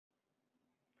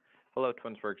Hello,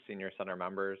 Twinsburg Senior Center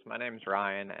members. My name is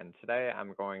Ryan, and today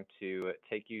I'm going to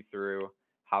take you through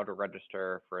how to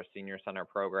register for a Senior Center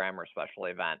program or special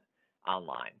event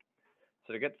online.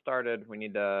 So to get started, we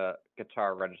need to get to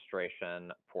our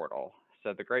registration portal.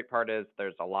 So the great part is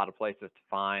there's a lot of places to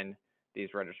find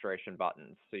these registration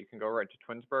buttons. So you can go right to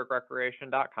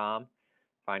twinsburgrecreation.com,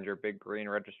 find your big green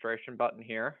registration button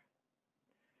here.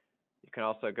 You can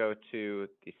also go to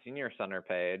the Senior Center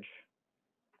page.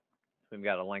 We've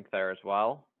got a link there as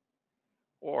well.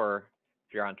 Or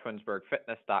if you're on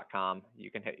twinsburgfitness.com,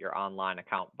 you can hit your online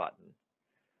account button.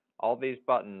 All these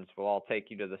buttons will all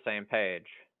take you to the same page.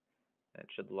 It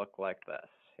should look like this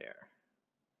here.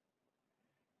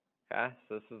 Okay,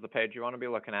 so this is the page you want to be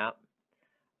looking at.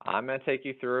 I'm going to take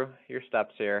you through your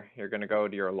steps here. You're going to go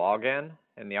to your login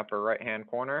in the upper right-hand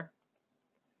corner.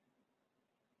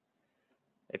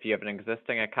 If you have an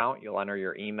existing account, you'll enter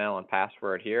your email and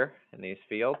password here in these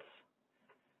fields.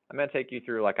 I'm going to take you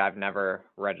through like I've never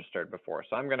registered before,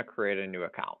 so I'm going to create a new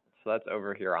account. So that's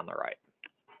over here on the right.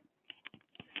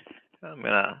 I'm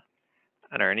going to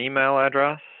enter an email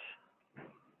address,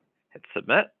 hit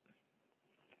submit.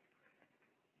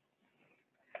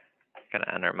 I'm going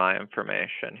to enter my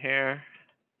information here.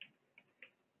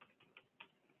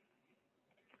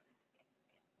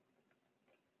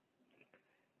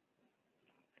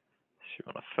 So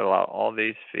you want to fill out all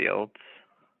these fields.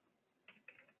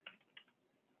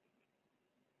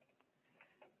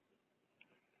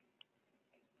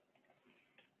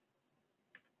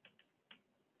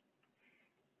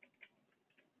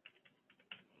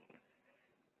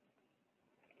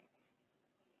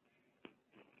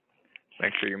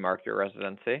 Make sure you mark your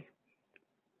residency.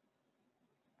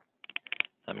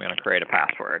 I'm going to create a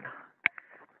password.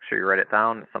 Make sure you write it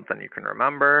down. It's something you can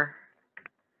remember.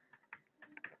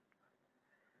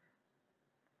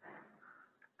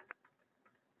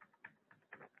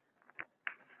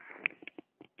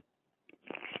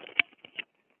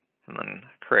 And then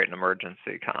create an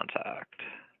emergency contact.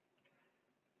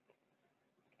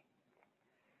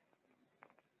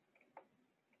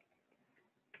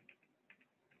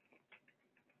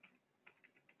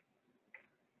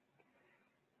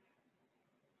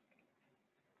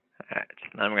 Alright,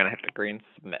 now I'm going to hit the green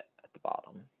submit at the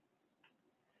bottom.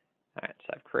 Alright,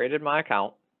 so I've created my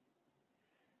account.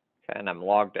 Okay, and I'm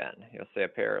logged in. You'll see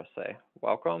up here, it'll say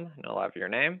welcome, and it'll have your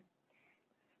name.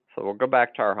 So we'll go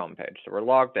back to our home page. So we're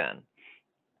logged in.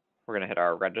 We're going to hit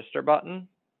our register button,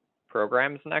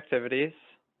 programs and activities.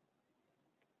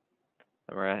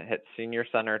 And we're going to hit Senior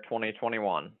Center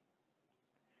 2021.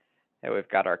 Okay, we've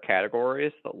got our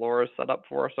categories that Laura's set up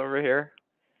for us over here.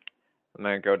 I'm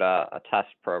going to go to a test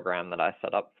program that I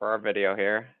set up for our video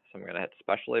here. So I'm going to hit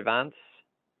special events.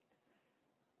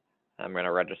 I'm going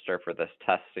to register for this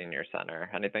test Senior Center.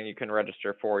 Anything you can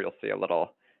register for, you'll see a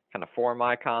little kind of form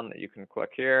icon that you can click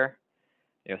here.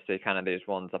 You'll see kind of these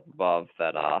ones up above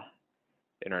that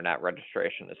internet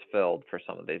registration is filled for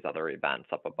some of these other events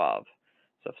up above.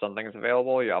 So if something's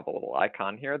available, you have a little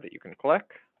icon here that you can click.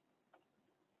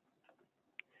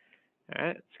 All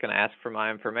right, it's going to ask for my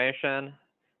information.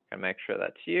 I'm going to make sure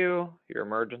that's you, your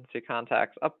emergency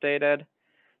contact's updated.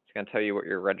 It's going to tell you what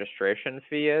your registration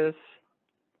fee is.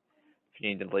 If you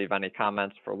need to leave any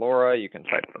comments for Laura, you can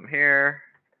type them here.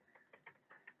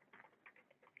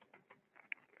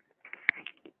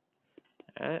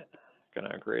 All right, I'm going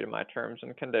to agree to my terms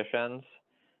and conditions.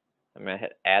 I'm going to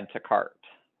hit add to cart.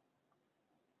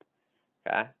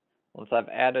 Okay, once I've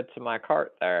added to my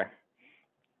cart there,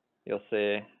 you'll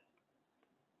see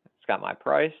it's got my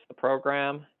price, the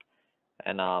program,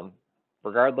 and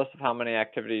regardless of how many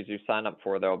activities you sign up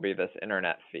for, there will be this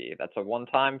internet fee. That's a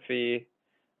one-time fee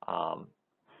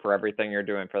for everything you're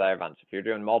doing for that event. So if you're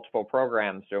doing multiple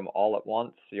programs, do them all at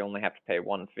once, you only have to pay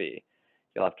one fee.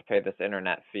 You'll have to pay this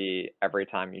internet fee every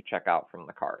time you check out from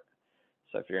the cart.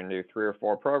 So if you're going to do 3 or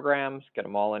 4 programs, get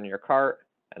them all in your cart,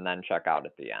 and then check out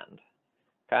at the end.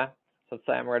 Okay, so let's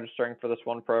say I'm registering for this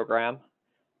one program.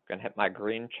 I'm going to hit my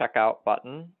green checkout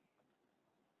button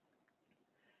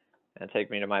and take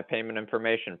me to my payment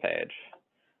information page.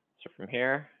 So from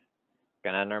here,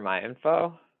 I'm going to enter my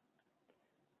info,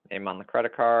 name on the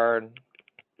credit card,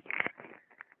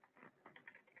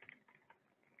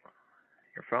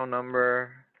 your phone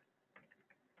number,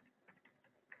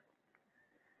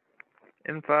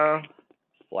 info,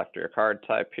 select your card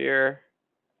type here,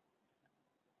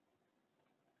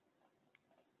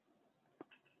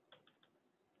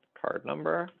 card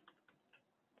number,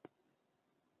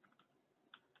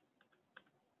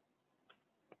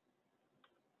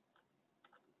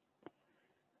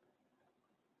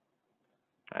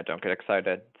 don't get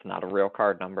excited, it's not a real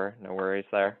card number, no worries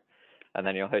there. And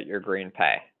then you'll hit your green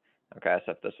pay. Okay,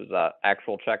 so if this was an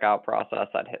actual checkout process,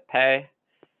 I'd hit pay,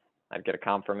 I'd get a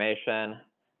confirmation,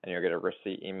 and you'll get a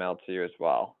receipt emailed to you as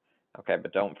well. Okay,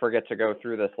 but don't forget to go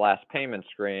through this last payment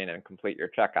screen and complete your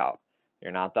checkout.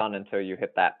 You're not done until you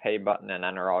hit that pay button and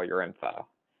enter all your info.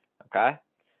 Okay?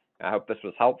 I hope this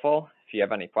was helpful. If you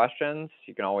have any questions,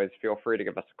 you can always feel free to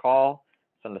give us a call,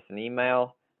 send us an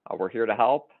email. We're here to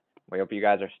help. We hope you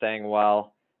guys are staying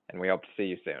well, and we hope to see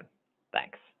you soon.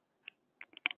 Thanks.